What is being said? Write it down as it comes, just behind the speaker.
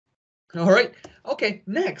All right. Okay.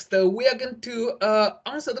 Next, we are going to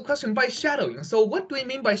answer the question by shadowing. So, what do we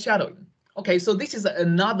mean by shadowing? Okay. So this is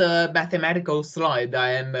another mathematical slide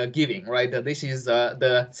I am giving. Right. This is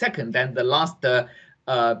the second and the last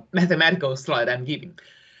mathematical slide I'm giving.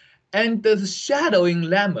 And the shadowing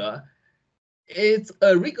lemma is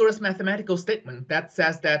a rigorous mathematical statement that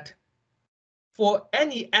says that for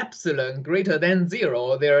any epsilon greater than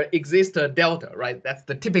 0, there exists a delta. Right. That's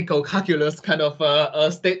the typical calculus kind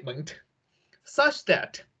of statement, such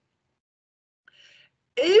that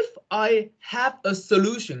if I have a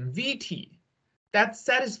solution Vt that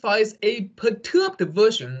satisfies a perturbed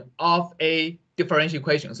version of a differential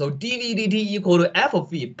equation, so dv dt equal to f of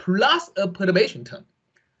v plus a perturbation term,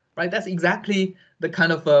 right? That's exactly the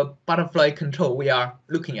kind of butterfly control we are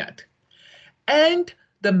looking at. And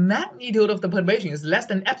the magnitude of the perturbation is less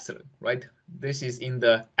than epsilon, right? This is in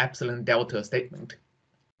the epsilon delta statement,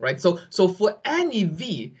 right? So for any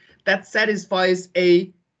v that satisfies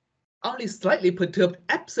a only slightly perturbed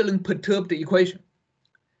epsilon perturbed equation,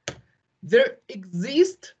 there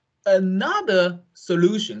exists another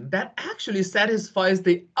solution that actually satisfies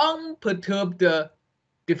the unperturbed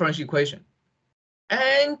differential equation.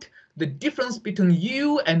 And the difference between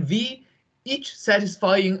u and v, each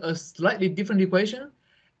satisfying a slightly different equation,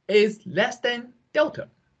 is less than delta.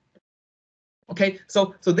 Okay,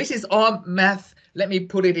 so this is all math. Let me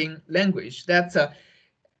put it in language. That's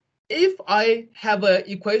if I have an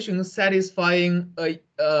equation satisfying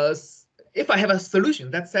if I have a solution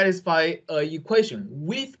that satisfies an equation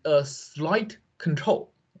with a slight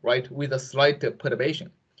control, right, with a slight perturbation,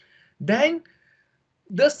 then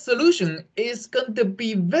the solution is going to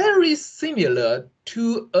be very similar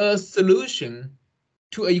to a solution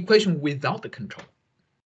to an equation without the control.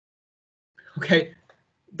 Okay,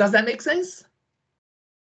 does that make sense?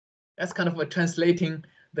 That's kind of a translating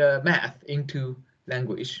the math into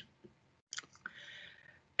language.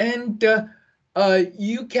 And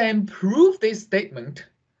you can prove this statement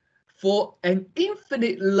for an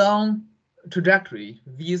infinite long trajectory,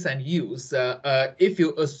 V's and U's, if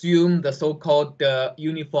you assume the so-called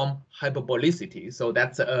uniform hyperbolicity. So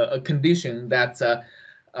that's a condition that's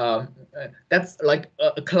like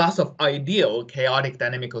a class of ideal chaotic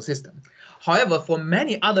dynamical system. However, for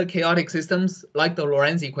many other chaotic systems, like the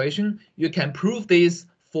Lorentz equation, you can prove this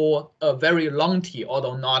for a very long t,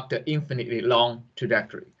 although not infinitely long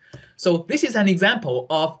trajectory. So this is an example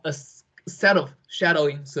of a set of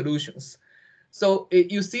shadowing solutions. So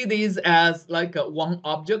you see these as like one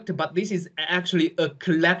object, but this is actually a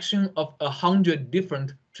collection of 100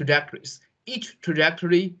 different trajectories, each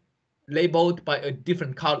trajectory labeled by a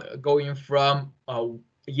different color, going from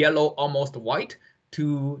yellow, almost white,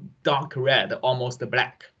 to dark red, almost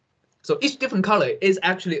black. So each different color is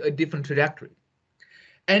actually a different trajectory.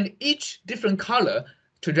 And each different color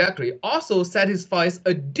trajectory also satisfies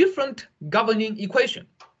a different governing equation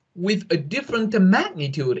with a different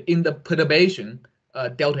magnitude in the perturbation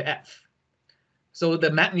delta f. So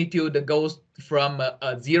the magnitude goes from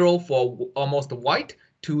 0 for almost white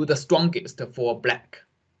to the strongest for black.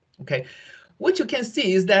 Okay, what you can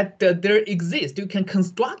see is that there exists, you can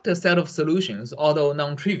construct a set of solutions, although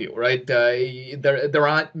non-trivial, right? There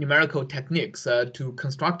are numerical techniques to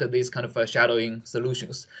construct these kind of shadowing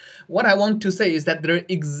solutions. What I want to say is that there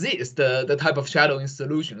exists the type of shadowing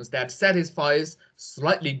solutions that satisfies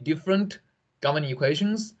slightly different governing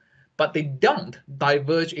equations, but they don't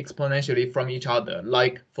diverge exponentially from each other,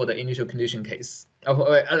 like for the initial condition case,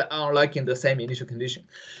 like in the same initial condition.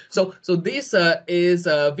 So this is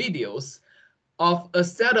videos of a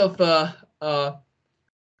set of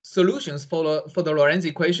solutions for the Lorentz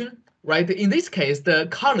equation, right? In this case, the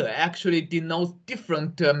color actually denotes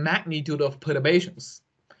different magnitude of perturbations.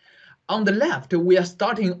 On the left, we are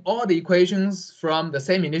starting all the equations from the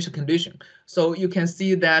same initial condition. So you can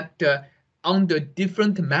see that under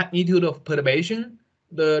different magnitude of perturbation,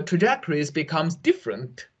 the trajectories becomes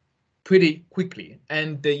different pretty quickly,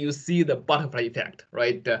 and you see the butterfly effect,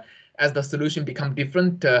 right? As the solution become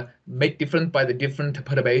different, made different by the different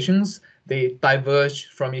perturbations, they diverge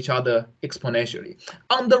from each other exponentially.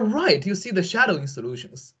 On the right, you see the shadowing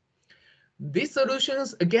solutions. These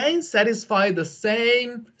solutions again satisfy the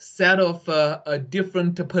same set of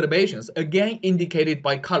different perturbations, again indicated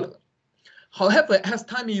by color. However, as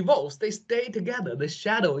time evolves, they stay together, they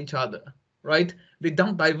shadow each other, right? They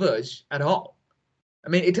don't diverge at all. I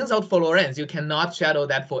mean, it turns out for Lorentz, you cannot shadow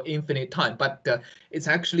that for infinite time, but it's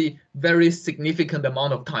actually very significant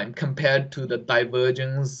amount of time compared to the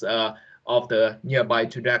divergence of the nearby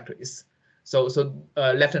trajectories. So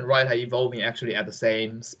left and right are evolving actually at the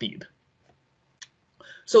same speed.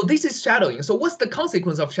 So this is shadowing. So what's the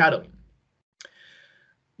consequence of shadowing?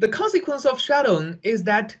 The consequence of shadowing is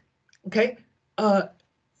that, okay,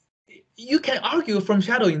 you can argue from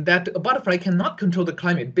shadowing that a butterfly cannot control the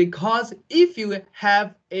climate, because if you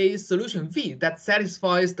have a solution V that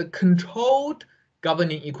satisfies the controlled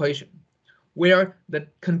governing equation, where the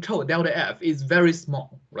control delta F is very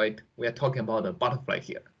small, right? We are talking about a butterfly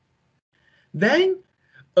here. Then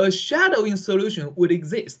a shadowing solution would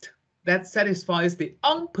exist that satisfies the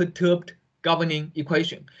unperturbed governing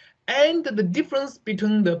equation. And the difference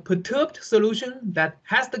between the perturbed solution that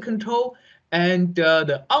has the control and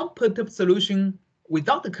the unperturbed solution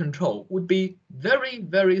without the control would be very,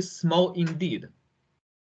 very small indeed.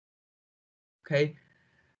 Okay.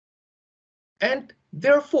 And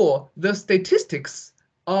therefore, the statistics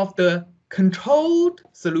of the controlled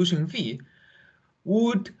solution V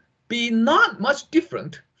would be not much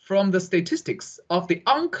different from the statistics of the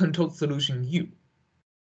uncontrolled solution U.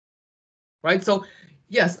 Right? So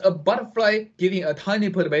yes, a butterfly giving a tiny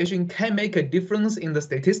perturbation can make a difference in the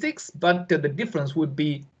statistics, but the difference would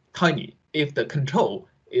be tiny if the control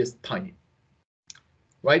is tiny.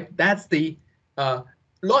 Right? That's the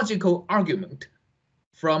logical argument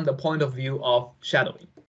from the point of view of shadowing.